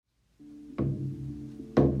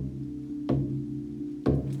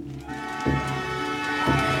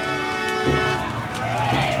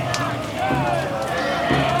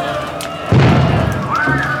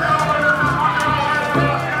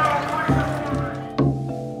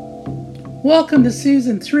Welcome to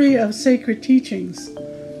Season 3 of Sacred Teachings.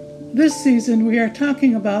 This season we are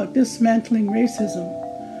talking about dismantling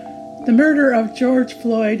racism. The murder of George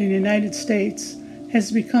Floyd in the United States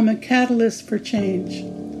has become a catalyst for change.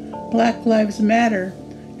 Black Lives Matter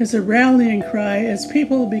is a rallying cry as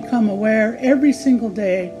people become aware every single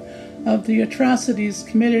day of the atrocities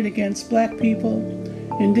committed against Black people,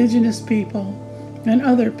 Indigenous people, and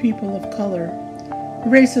other people of color.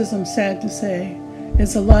 Racism, sad to say,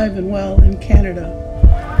 is alive and well in Canada.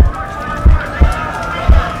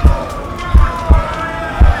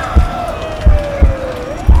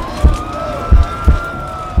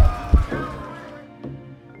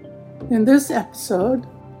 In this episode,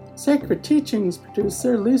 Sacred Teachings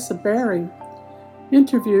producer Lisa Berry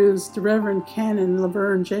interviews the Reverend Canon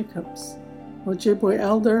Laverne Jacobs, Ojibwe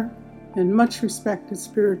elder and much respected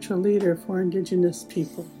spiritual leader for Indigenous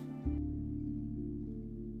people.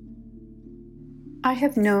 I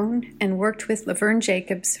have known and worked with Laverne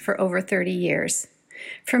Jacobs for over 30 years.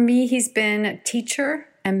 For me, he's been a teacher,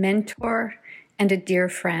 a mentor, and a dear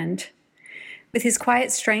friend. With his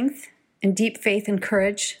quiet strength and deep faith and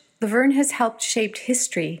courage, Laverne has helped shape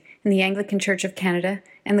history in the Anglican Church of Canada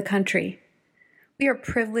and the country. We are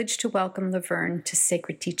privileged to welcome Laverne to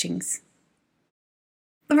Sacred Teachings.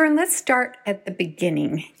 Laverne, let's start at the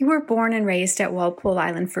beginning. You were born and raised at Walpole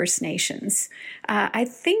Island First Nations. I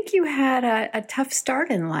think you had a tough start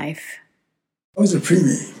in life. I was a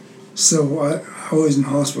preemie, so I was in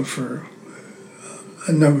hospital for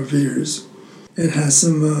a number of years. It had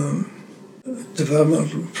some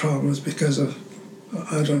developmental problems because of,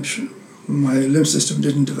 my lymph system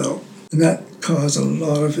didn't develop. And that caused a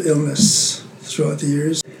lot of illness throughout the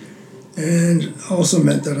years. And also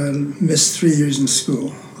meant that I missed 3 years in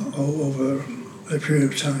school over a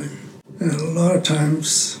period of time. And a lot of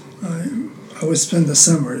times I would spend the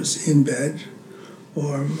summers in bed,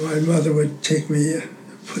 or my mother would take me,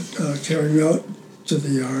 carry me out to the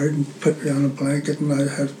yard and put me on a blanket, and I'd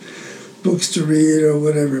have books to read or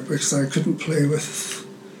whatever because I couldn't play with,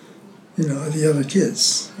 the other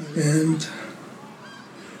kids. And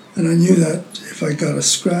I knew that if I got a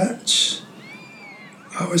scratch,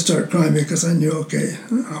 I would start crying because I knew, okay,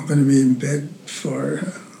 I'm going to be in bed for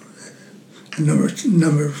a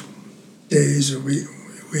number of days or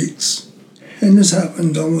weeks. And this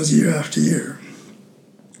happened almost year after year.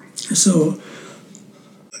 So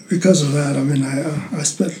because of that, I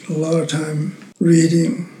spent a lot of time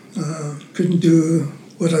reading, couldn't do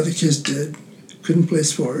what other kids did, couldn't play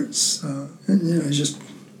sports, and just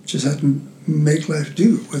had to make life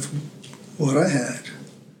do with what I had.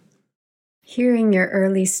 Hearing your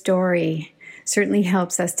early story certainly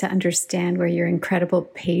helps us to understand where your incredible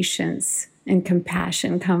patience and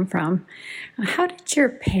compassion come from. How did your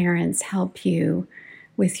parents help you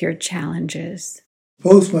with your challenges?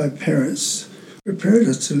 Both my parents prepared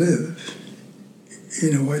us to live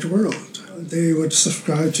in a white world. They would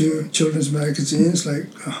subscribe to children's magazines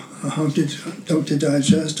like Humpty Dumpty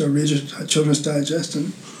Digest or Reader's Children's Digest.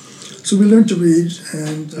 And so we learned to read,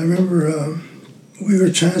 and I remember we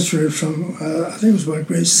were transferred from, I think it was about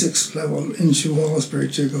grade 6 level, into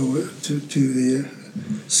Wallaceburg to go to the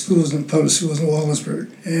schools and public schools in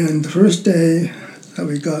Wallaceburg. And the first day that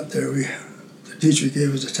we got there, the teacher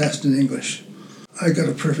gave us a test in English. I got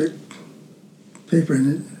a perfect paper,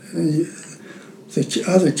 and the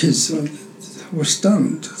other kids were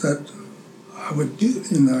stunned that I would do,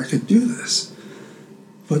 I could do this.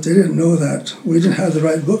 But they didn't know that we didn't have the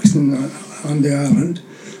right books on the island.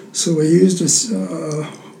 So we used this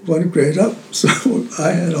one grade up. So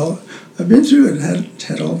I've been through it and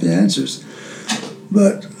had all the answers.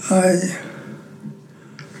 But I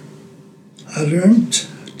learned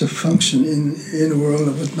to function in a world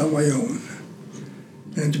that was not my own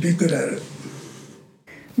and to be good at it.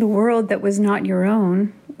 The world that was not your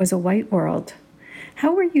own was a white world.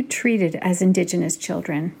 How were you treated as Indigenous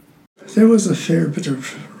children? There was a fair bit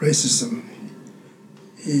of racism.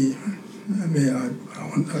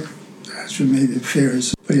 Actually, maybe fair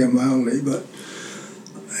is putting it mildly,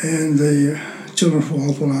 and the children from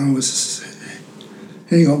Walpole Island was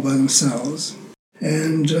hanging out by themselves.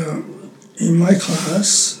 And in my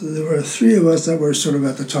class, there were 3 of us that were sort of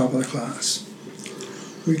at the top of the class.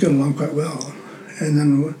 We got along quite well. And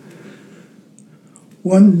then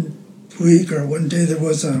one week or one day there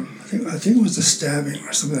was I think it was a stabbing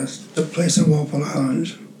or something that took place in Walpole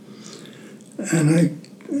Island. And I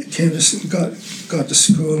got to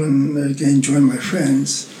school and again joined my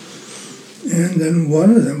friends. And then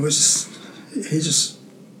one of them he just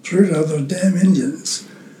blurted out those damn Indians.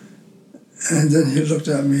 And then he looked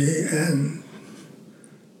at me and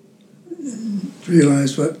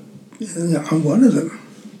realized, I'm one of them.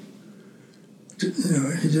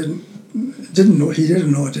 he didn't know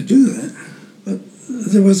what to do then. But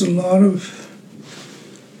there was a lot of,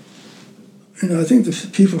 I think the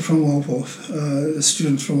people from Walpole, the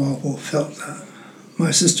students from Walpole felt that.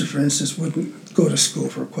 My sister, for instance, wouldn't go to school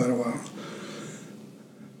for quite a while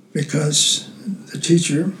because the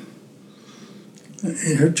teacher,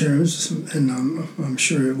 in her terms, and I'm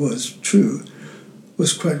sure it was true,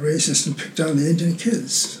 was quite racist and picked on the Indian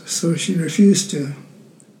kids. So she refused to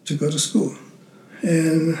go to school.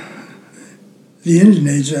 And the Indian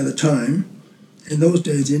agent at the time, in those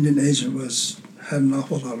days, the Indian agent had an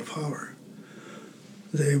awful lot of power.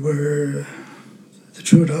 They were the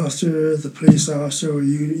truant officer, the police officer, or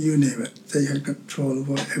you name it. They had control of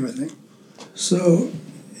everything. So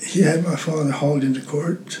he had my father hauled into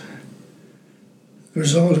court. The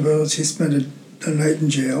result of it was he spent a night in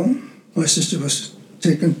jail. My sister was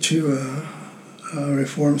taken to a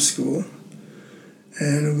reform school,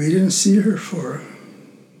 and we didn't see her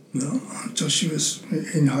until she was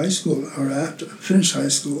in high school or after finished high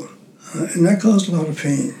school, and that caused a lot of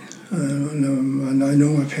pain. And I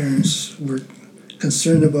know my parents were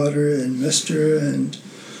concerned about her and missed her,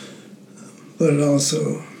 but it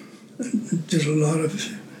also did a lot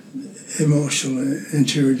of emotional and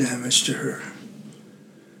interior damage to her.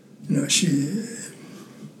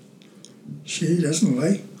 She doesn't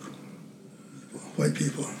like white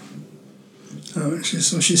people.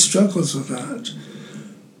 So she struggles with that.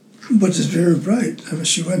 But is very bright.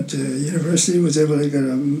 She went to university, was able to get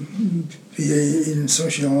a BA in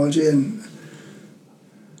sociology,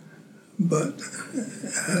 but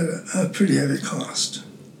at a pretty heavy cost.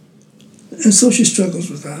 And so she struggles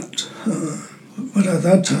with that. But at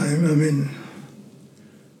that time,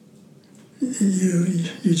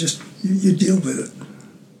 you deal with it.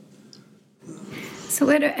 So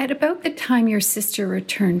at about the time your sister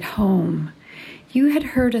returned home, you had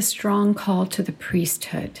heard a strong call to the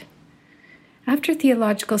priesthood. After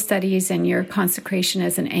theological studies and your consecration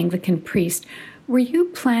as an Anglican priest, were you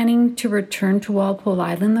planning to return to Walpole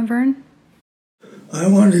Island, Laverne? I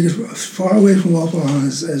wanted to get as far away from Walpole Island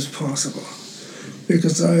as possible,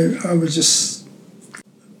 because I was just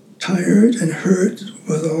tired and hurt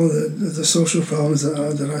with all the social problems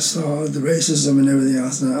that I saw, the racism and everything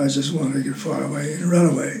else, and I just wanted to get far away and run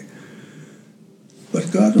away.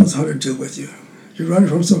 But God knows how to deal with you. You're running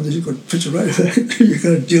from something, you're going to put you right back, you got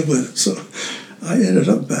to deal with it. So I ended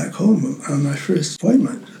up back home on my first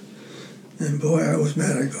appointment, and boy, I was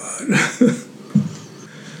mad at God.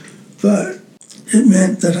 But it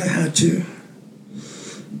meant that I had to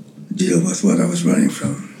deal with what I was running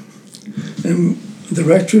from. And the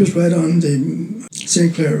rectory was right on the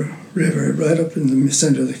St. Clair River, right up in the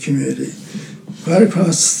center of the community. Right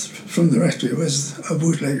across from the rectory was a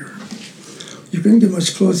bootlegger. You couldn't get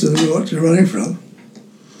much closer than what you're running from.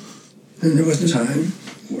 And there wasn't time.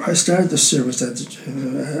 I started the service at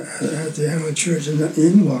the Anglican Church, and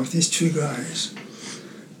in walked these two guys.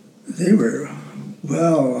 They were,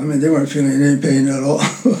 they weren't feeling any pain at all.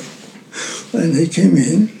 And they came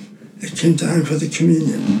in. It came time for the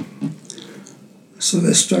communion. So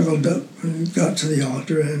they struggled up and got to the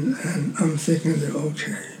altar, and I'm thinking,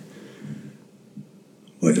 okay,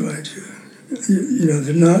 what do I do?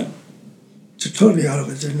 They're not, they're totally out of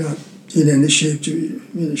it. They're not in any shape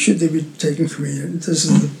to, should they be taking communion? This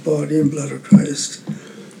is the body and blood of Christ.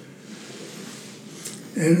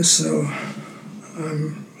 And so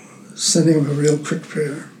I'm sending up a real quick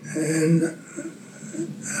prayer and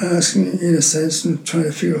asking, in a sense, and trying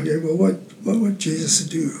to figure out, okay, well, what would Jesus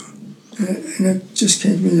do? And it just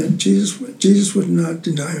came to me that Jesus would not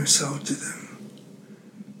deny himself to them.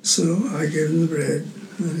 So I gave them the bread,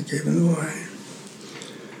 and I gave them the wine.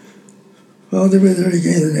 Well, they were there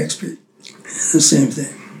again the next week. The same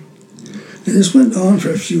thing. And this went on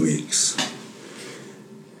for a few weeks.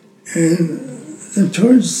 And then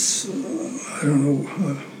towards,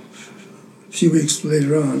 a few weeks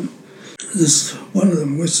later on, one of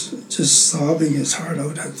them was just sobbing his heart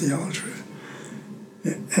out at the altar.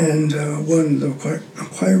 And one of the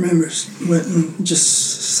choir members went and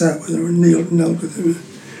just sat with him and knelt with him.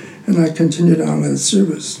 And I continued on with the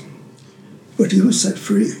service. But he was set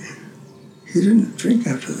free. He didn't drink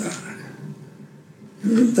after that.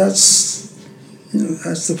 That's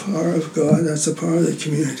the power of God. That's the power of the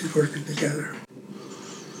community working together.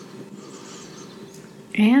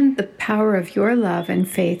 And the power of your love and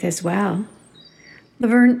faith as well.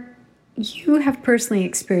 Laverne, you have personally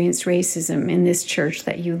experienced racism in this church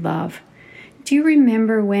that you love. Do you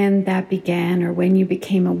remember when that began or when you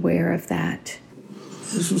became aware of that?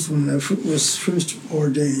 This was when I was first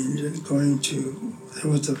ordained and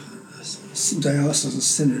there was a diocesan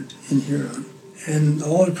synod in Huron. And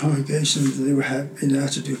all the congregations, they were being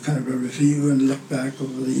asked to do kind of a review and look back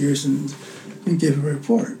over the years and give a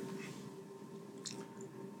report.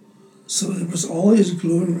 So there was all these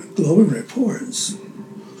glowing reports.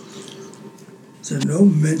 There's no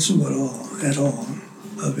mention at all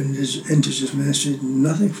of indigenous ministry,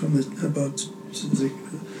 nothing about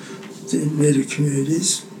the Native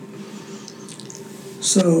communities.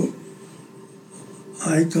 So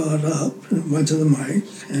I got up and went to the mic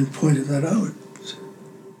and pointed that out.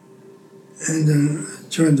 And then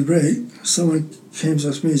during the break, someone came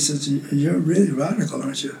to me and said, "You're really radical,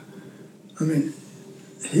 aren't you?" I mean,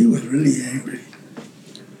 he was really angry.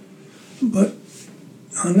 But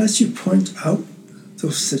unless you point out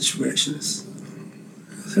those situations,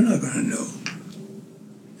 they're not going to know.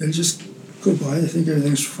 They'll just go by and think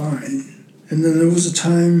everything's fine. And then there was a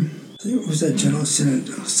time, I think it was at General Synod,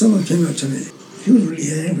 someone came up to me. He was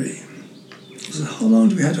really angry. He said, "How long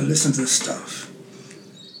do we have to listen to this stuff?"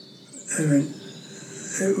 I mean,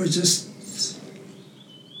 it was just,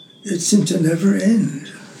 it seemed to never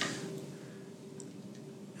end.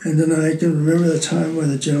 And then I can remember the time when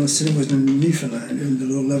the General Synod was in Newfoundland, in the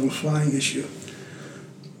low-level flying issue.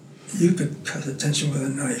 You could cut the tension with a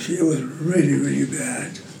knife. It was really, really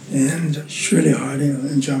bad. And Shirley Harding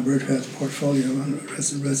and John Birdpath's portfolio on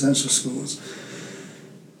residential schools,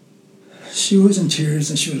 she was in tears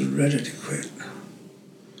and she was ready to quit.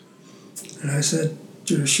 And I said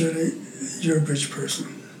to her, "Shirley, you're a bridge person.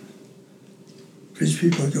 Bridge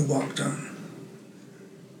people get walked on.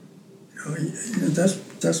 You know, that's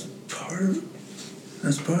part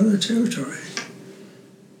of the territory.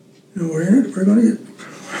 You know, we're going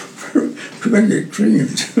to get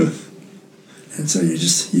creamed." And so you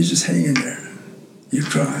just hang in there. You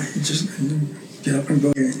cry. You just get up and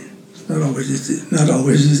go again. It's not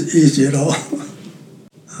always easy at all.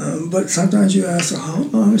 But sometimes you ask, how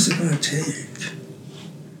long is it going to take?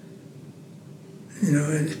 You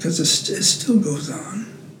know, because it still goes on.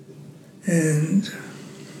 And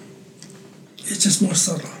it's just more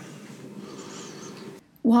subtle.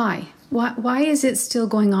 Why? Why is it still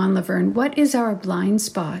going on, Laverne? What is our blind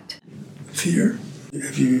spot? Fear.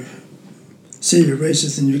 If you say you're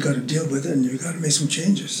racist, then you've got to deal with it and you've got to make some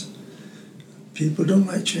changes. People don't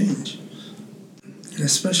like change. And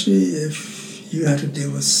especially if you have to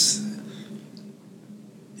deal with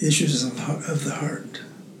issues of the heart.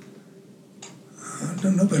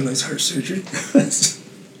 Nobody likes heart surgery.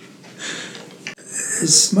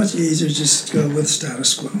 It's much easier to just go with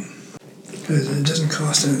status quo because it doesn't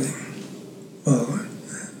cost anything. Well,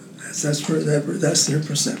 that's their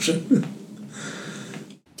perception.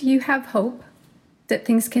 Do you have hope that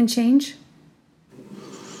things can change?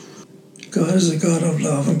 God is a God of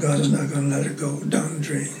love, and God is not going to let it go down the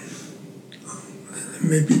drain.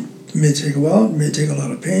 It may take a while, it may take a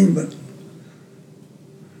lot of pain, but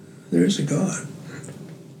there is a God.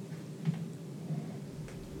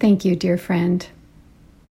 Thank you, dear friend.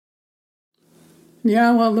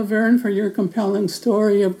 Nyawa Laverne, for your compelling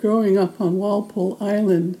story of growing up on Walpole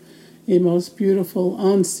Island, a most beautiful,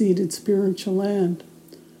 unceded spiritual land.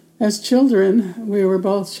 As children, we were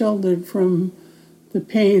both sheltered from the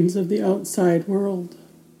pains of the outside world.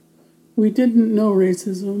 We didn't know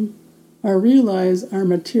racism or realize our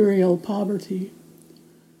material poverty.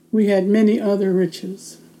 We had many other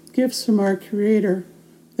riches, gifts from our Creator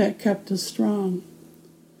that kept us strong.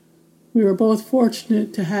 We were both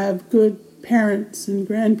fortunate to have good parents and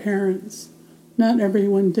grandparents. Not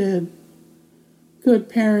everyone did. Good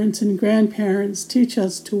parents and grandparents teach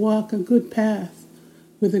us to walk a good path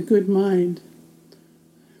with a good mind.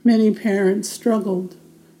 Many parents struggled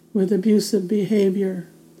with abusive behavior,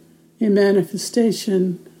 a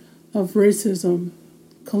manifestation of racism,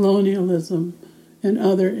 colonialism, and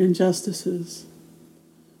other injustices.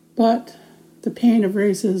 But the pain of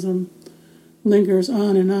racism lingers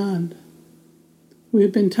on and on.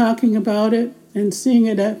 We've been talking about it and seeing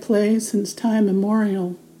it at play since time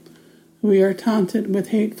immemorial. We are taunted with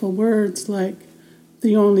hateful words like,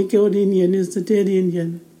 "The only good Indian is the dead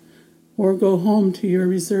Indian," or "Go home to your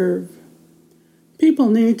reserve." People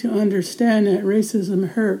need to understand that racism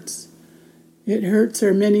hurts. It hurts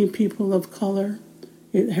our many people of color.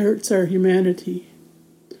 It hurts our humanity.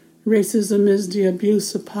 Racism is the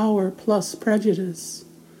abuse of power plus prejudice,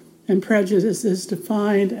 and prejudice is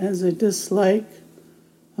defined as a dislike,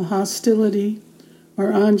 a hostility,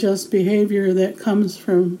 or unjust behavior that comes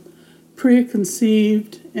from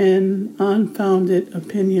preconceived and unfounded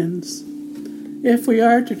opinions. If we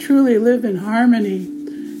are to truly live in harmony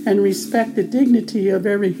and respect the dignity of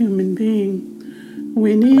every human being,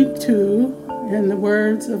 we need to, in the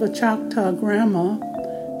words of a Choctaw grandma,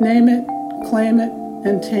 name it, claim it,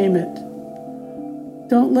 and tame it.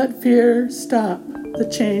 Don't let fear stop the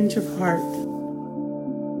change of heart.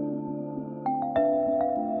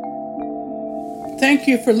 Thank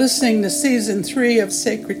you for listening to Season 3 of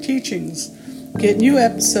Sacred Teachings. Get new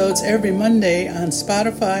episodes every Monday on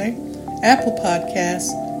Spotify, Apple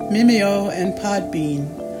Podcasts, Mimeo, and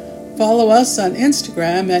Podbean. Follow us on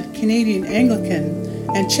Instagram at Canadian Anglican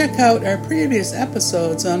and check out our previous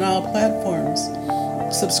episodes on all platforms.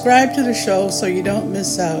 Subscribe to the show so you don't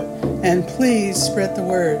miss out, and please spread the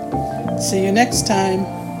word. See you next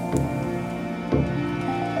time.